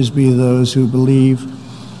always be those who believe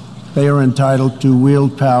they are entitled to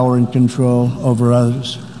wield power and control over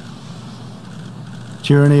others.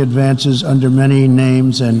 Tyranny advances under many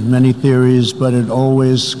names and many theories, but it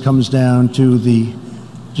always comes down to the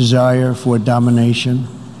desire for domination.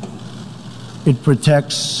 It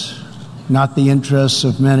protects not the interests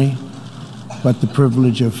of many, but the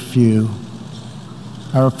privilege of few.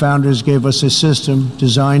 Our founders gave us a system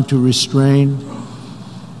designed to restrain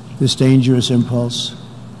this dangerous impulse.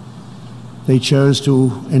 They chose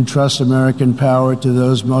to entrust American power to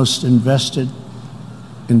those most invested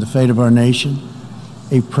in the fate of our nation,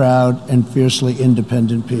 a proud and fiercely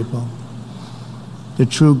independent people. The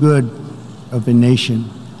true good of a nation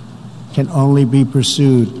can only be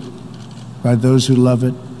pursued by those who love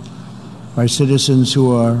it, by citizens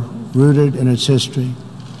who are rooted in its history,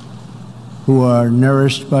 who are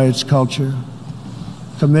nourished by its culture,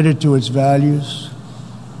 committed to its values,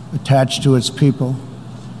 attached to its people,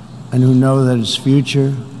 and who know that its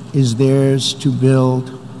future is theirs to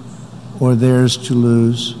build or theirs to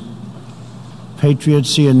lose. Patriots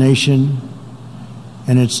see a nation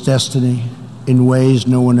and its destiny in ways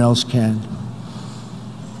no one else can.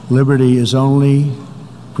 Liberty is only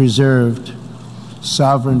preserved,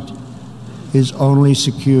 sovereignty is only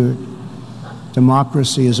secured,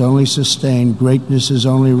 democracy is only sustained, greatness is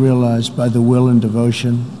only realized by the will and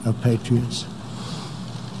devotion of patriots.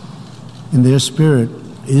 In their spirit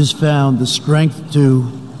is found the strength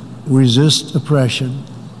to resist oppression,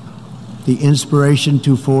 the inspiration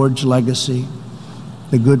to forge legacy,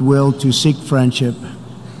 the goodwill to seek friendship,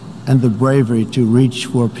 and the bravery to reach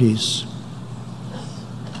for peace.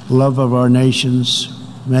 Love of our nations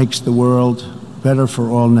makes the world better for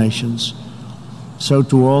all nations. So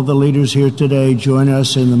to all the leaders here today, join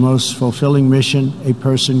us in the most fulfilling mission a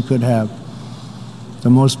person could have, the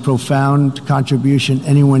most profound contribution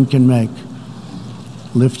anyone can make.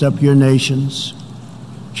 Lift up your nations,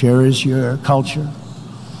 cherish your culture,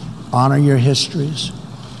 honor your histories,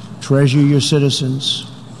 treasure your citizens,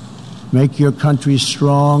 make your country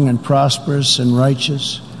strong and prosperous and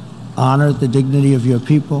righteous, honor the dignity of your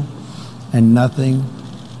people, and nothing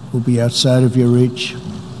will be outside of your reach.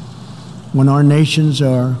 When our nations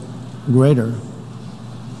are greater,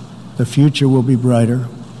 the future will be brighter,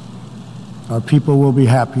 our people will be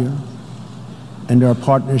happier, and our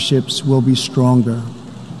partnerships will be stronger.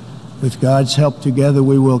 With God's help, together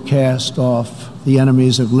we will cast off the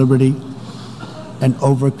enemies of liberty and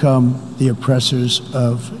overcome the oppressors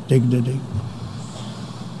of dignity.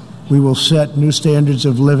 We will set new standards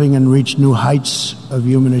of living and reach new heights of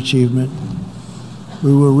human achievement.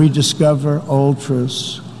 We will rediscover old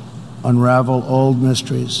truths, unravel old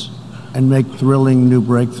mysteries, and make thrilling new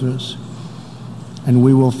breakthroughs. And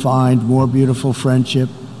we will find more beautiful friendship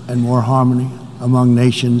and more harmony among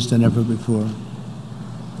nations than ever before.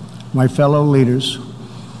 My fellow leaders,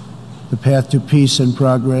 the path to peace and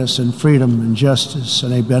progress and freedom and justice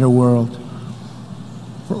and a better world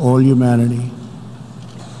for all humanity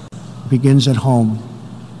begins at home.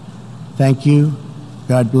 Thank you.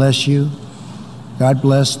 God bless you. God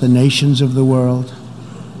bless the nations of the world.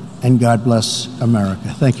 And God bless America.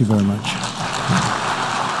 Thank you very much.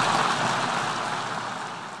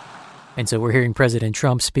 And so we're hearing President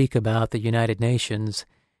Trump speak about the United Nations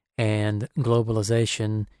and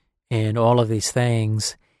globalization and all of these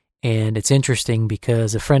things. And it's interesting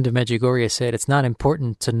because a friend of Medjugorje said it's not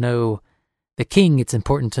important to know the king, it's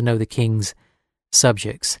important to know the king's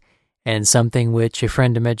subjects. And something which a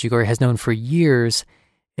friend of Medjugorje has known for years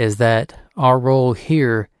is that our role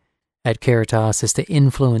here at Caritas is to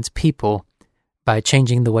influence people by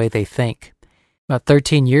changing the way they think. About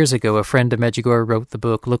 13 years ago, a friend of Medjugorje wrote the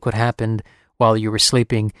book, Look What Happened While You Were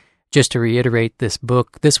Sleeping. Just to reiterate this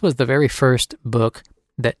book, this was the very first book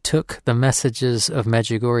that took the messages of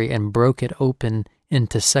Medjugorje and broke it open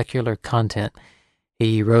into secular content.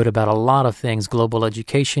 He wrote about a lot of things, global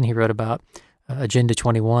education. He wrote about Agenda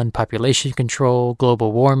 21, population control,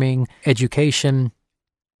 global warming, education,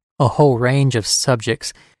 a whole range of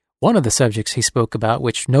subjects. One of the subjects he spoke about,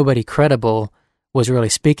 which nobody credible was really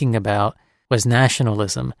speaking about, was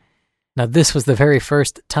nationalism. Now, this was the very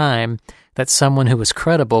first time that someone who was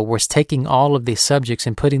credible was taking all of these subjects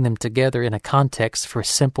and putting them together in a context for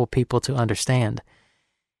simple people to understand.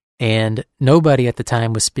 And nobody at the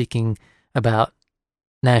time was speaking about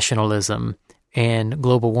nationalism and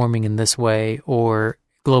global warming in this way or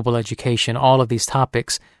global education. All of these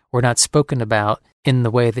topics were not spoken about in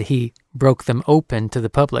the way that he broke them open to the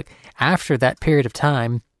public. After that period of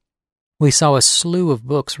time, we saw a slew of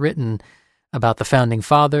books written about the Founding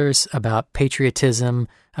Fathers, about patriotism,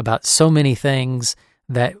 about so many things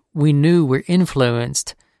that we knew were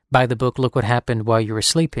influenced by the book Look What Happened While You Were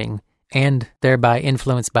Sleeping, and thereby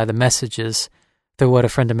influenced by the messages through what a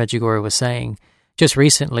Friend of Medjugorje was saying. Just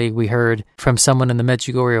recently, we heard from someone in the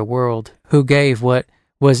Medjugorje world who gave what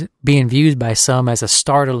was being viewed by some as a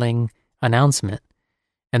startling announcement,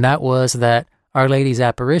 and that was that Our Lady's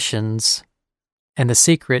apparitions and the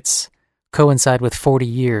secrets coincide with 40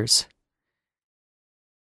 years.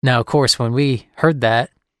 Now, of course, when we heard that,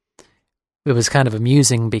 it was kind of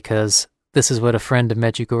amusing because this is what a Friend of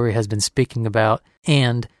Medjugorje has been speaking about,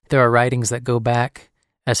 and there are writings that go back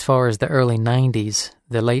as far as the early 90s,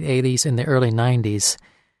 the late 80s and the early 90s,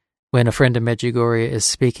 when a Friend of Medjugorje is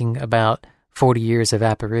speaking about 40 years of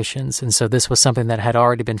apparitions. And so this was something that had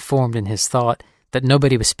already been formed in his thought that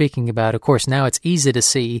nobody was speaking about. Of course, now it's easy to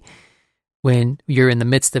see when you're in the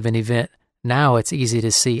midst of an event. Now it's easy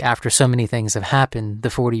to see after so many things have happened, the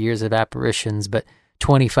 40 years of apparitions, but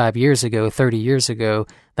 25 years ago, 30 years ago,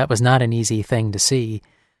 that was not an easy thing to see.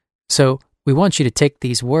 So we want you to take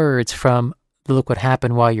these words from Look What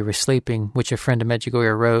Happened While You Were Sleeping, which a Friend of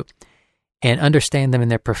Medjugorje wrote, and understand them in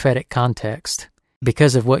their prophetic context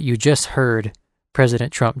because of what you just heard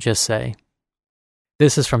President Trump just say.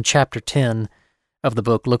 This is from chapter 10 of the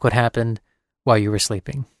book Look What Happened While You Were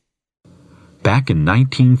Sleeping. Back in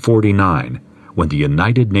 1949, when the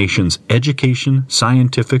United Nations Education,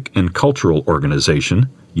 Scientific, and Cultural Organization,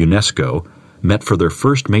 UNESCO, met for their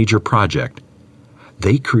first major project,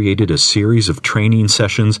 they created a series of training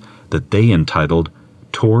sessions that they entitled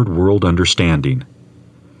Toward World Understanding.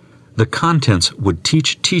 The contents would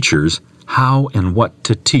teach teachers how and what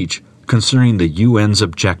to teach concerning the UN's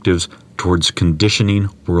objectives towards conditioning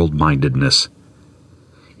world-mindedness.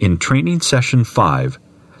 In Training Session 5,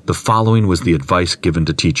 the following was the advice given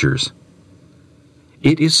to teachers.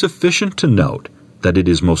 It is sufficient to note that it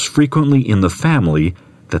is most frequently in the family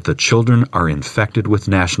that the children are infected with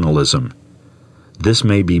nationalism. This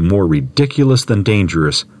may be more ridiculous than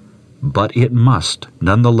dangerous, but it must,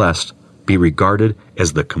 nonetheless, be regarded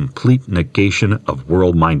as the complete negation of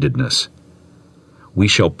world-mindedness. We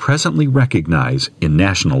shall presently recognize in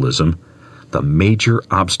nationalism the major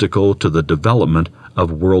obstacle to the development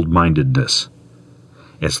of world-mindedness.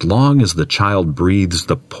 As long as the child breathes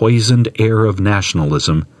the poisoned air of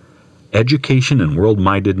nationalism, education and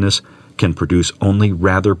world-mindedness can produce only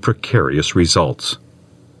rather precarious results.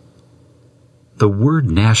 The word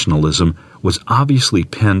nationalism was obviously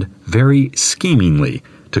penned very schemingly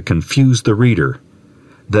to confuse the reader,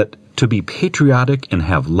 that to be patriotic and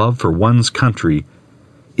have love for one's country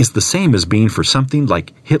is the same as being for something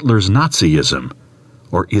like Hitler's Nazism,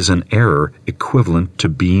 or is an error equivalent to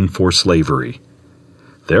being for slavery.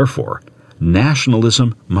 Therefore,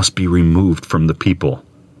 nationalism must be removed from the people.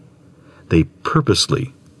 They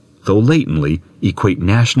purposely, though latently, equate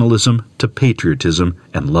nationalism to patriotism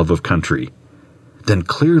and love of country, then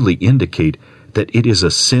clearly indicate that it is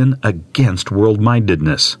a sin against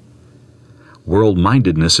world-mindedness.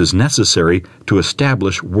 World-mindedness is necessary to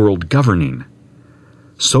establish world governing.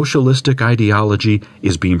 Socialistic ideology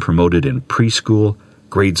is being promoted in preschool,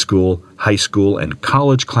 grade school, high school, and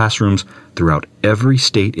college classrooms throughout every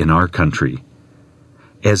state in our country.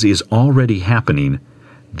 As is already happening,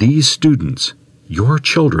 these students, your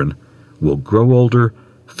children, will grow older,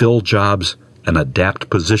 fill jobs, and adapt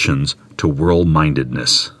positions to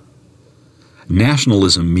world-mindedness.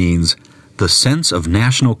 Nationalism means the sense of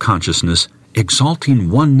national consciousness exalting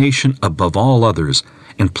one nation above all others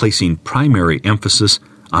and placing primary emphasis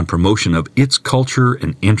on promotion of its culture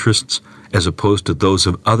and interests as opposed to those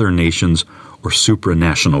of other nations or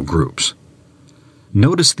supranational groups.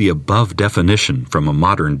 Notice the above definition from a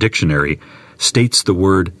modern dictionary states the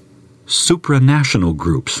word supranational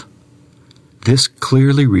groups. This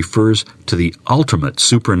clearly refers to the ultimate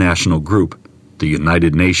supranational group, the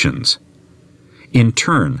United Nations. In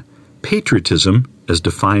turn, patriotism, as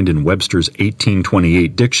defined in Webster's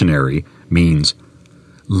 1828 dictionary, means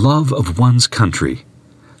love of one's country,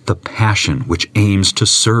 the passion which aims to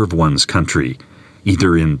serve one's country,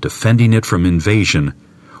 either in defending it from invasion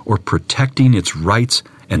or protecting its rights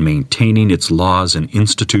and maintaining its laws and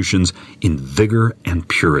institutions in vigor and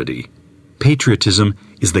purity. Patriotism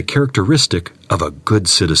is the characteristic of a good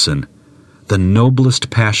citizen, the noblest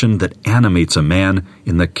passion that animates a man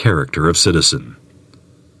in the character of citizen.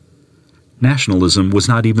 Nationalism was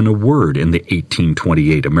not even a word in the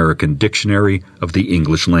 1828 American Dictionary of the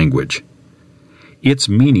English Language. Its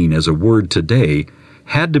meaning as a word today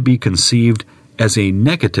had to be conceived as a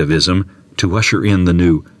negativism to usher in the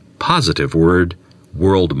new positive word,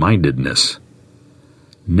 world-mindedness.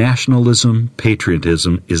 Nationalism,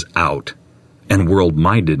 patriotism is out, and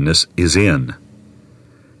world-mindedness is in.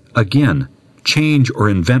 Again, change or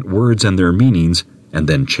invent words and their meanings, and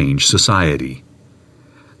then change society.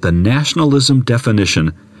 The nationalism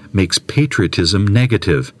definition makes patriotism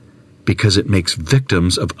negative because it makes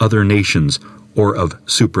victims of other nations or of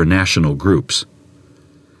supranational groups.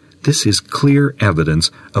 This is clear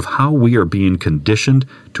evidence of how we are being conditioned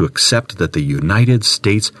to accept that the United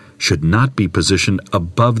States should not be positioned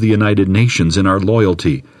above the United Nations in our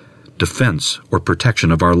loyalty, defense, or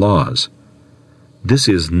protection of our laws. This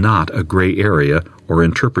is not a gray area or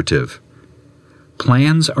interpretive.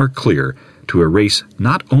 Plans are clear to erase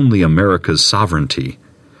not only America's sovereignty,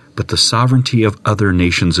 but the sovereignty of other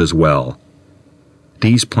nations as well.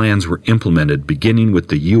 These plans were implemented beginning with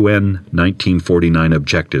the UN 1949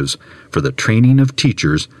 objectives for the training of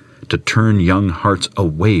teachers to turn young hearts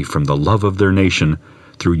away from the love of their nation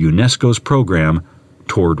through UNESCO's program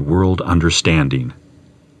toward world understanding.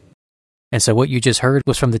 And so what you just heard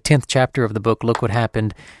was from the 10th chapter of the book, Look What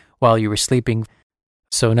Happened While You Were Sleeping.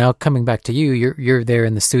 So now coming back to you, you're there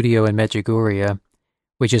in the studio in Medjugorje.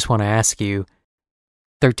 We just want to ask you,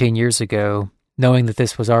 13 years ago, knowing that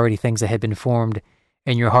this was already things that had been formed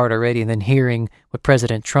in your heart already, and then hearing what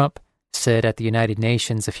President Trump said at the United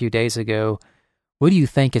Nations a few days ago, what do you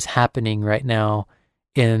think is happening right now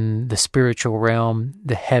in the spiritual realm,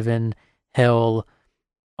 the heaven, hell,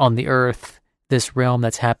 on the earth, this realm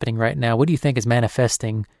that's happening right now? What do you think is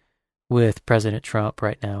manifesting with President Trump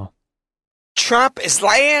right now? Trump is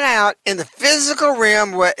laying out in the physical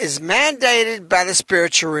realm what is mandated by the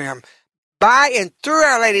spiritual realm, by and through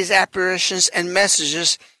Our Lady's apparitions and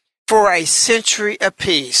messages for a century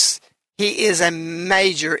apiece. He is a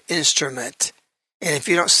major instrument. And if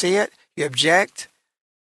you don't see it, you object,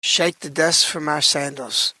 shake the dust from our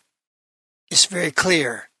sandals. It's very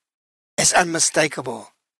clear. It's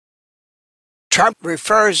unmistakable. Trump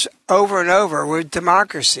refers over and over with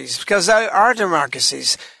democracies because they are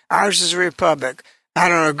democracies. Ours is a republic. I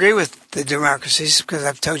don't agree with the democracies because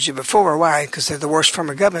I've told you before why, because they're the worst form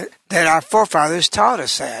of government, that our forefathers taught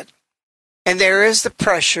us that. And there is the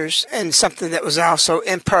pressures, and something that was also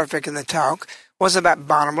imperfect in the talk was about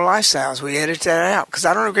bottom lifestyles. We edited that out because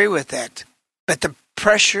I don't agree with that. But the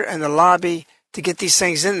pressure and the lobby to get these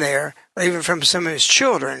things in there, or even from some of his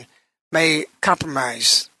children, may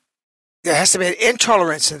compromise. There has to be an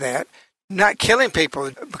intolerance of that, not killing people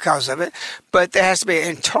because of it, but there has to be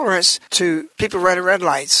an intolerance to people running red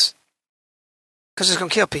lights because it's going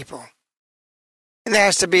to kill people. And there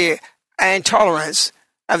has to be an intolerance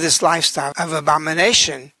of this lifestyle of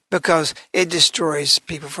abomination because it destroys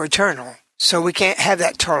people for eternal. So we can't have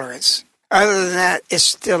that tolerance. Other than that, it's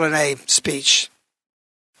still an A speech.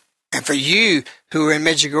 And for you who are in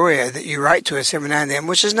Medjugorje, that you write to us every now and then,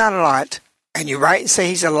 which is not a lot, and you write and say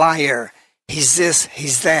he's a liar, he's this,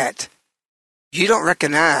 he's that, you don't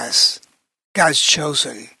recognize God's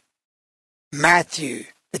chosen. Matthew,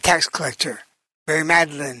 the tax collector, Mary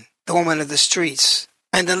Magdalene, the woman of the streets,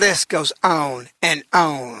 and the list goes on and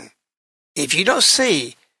on. If you don't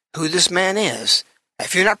see who this man is,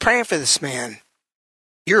 if you're not praying for this man,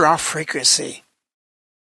 you're off frequency.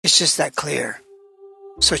 It's just that clear.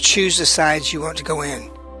 So choose the sides you want to go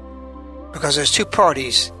in. Because there's two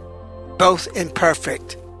parties, both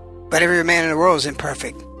imperfect. But every man in the world is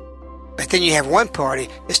imperfect. But then you have one party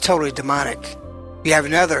that's totally demonic. You have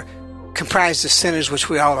another comprised of sinners, which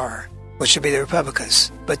we all are, which would be the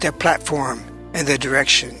Republicans. But their platform and their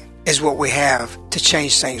direction is what we have to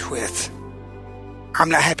change things with. I'm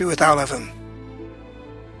not happy with all of them.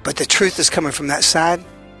 But the truth is coming from that side.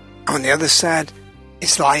 On the other side,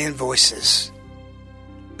 it's lying voices.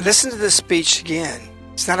 Listen to this speech again.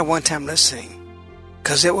 It's not a one-time listening,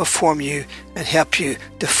 because it will form you and help you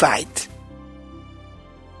to fight.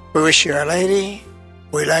 We wish you Our Lady.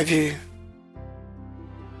 We love you.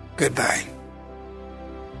 Goodbye.